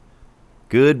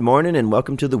Good morning and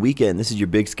welcome to the weekend. This is your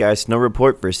Big Sky Snow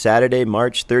Report for Saturday,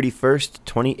 March 31st,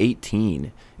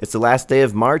 2018. It's the last day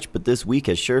of March, but this week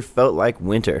has sure felt like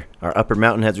winter. Our upper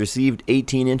mountain has received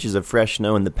 18 inches of fresh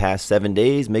snow in the past 7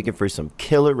 days, making for some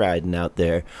killer riding out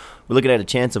there. We're looking at a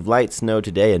chance of light snow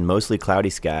today and mostly cloudy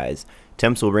skies.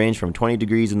 Temps will range from 20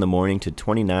 degrees in the morning to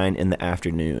 29 in the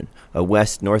afternoon. A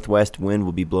west-northwest wind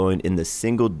will be blowing in the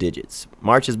single digits.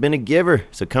 March has been a giver,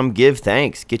 so come give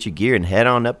thanks, get your gear, and head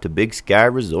on up to Big Sky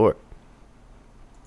Resort.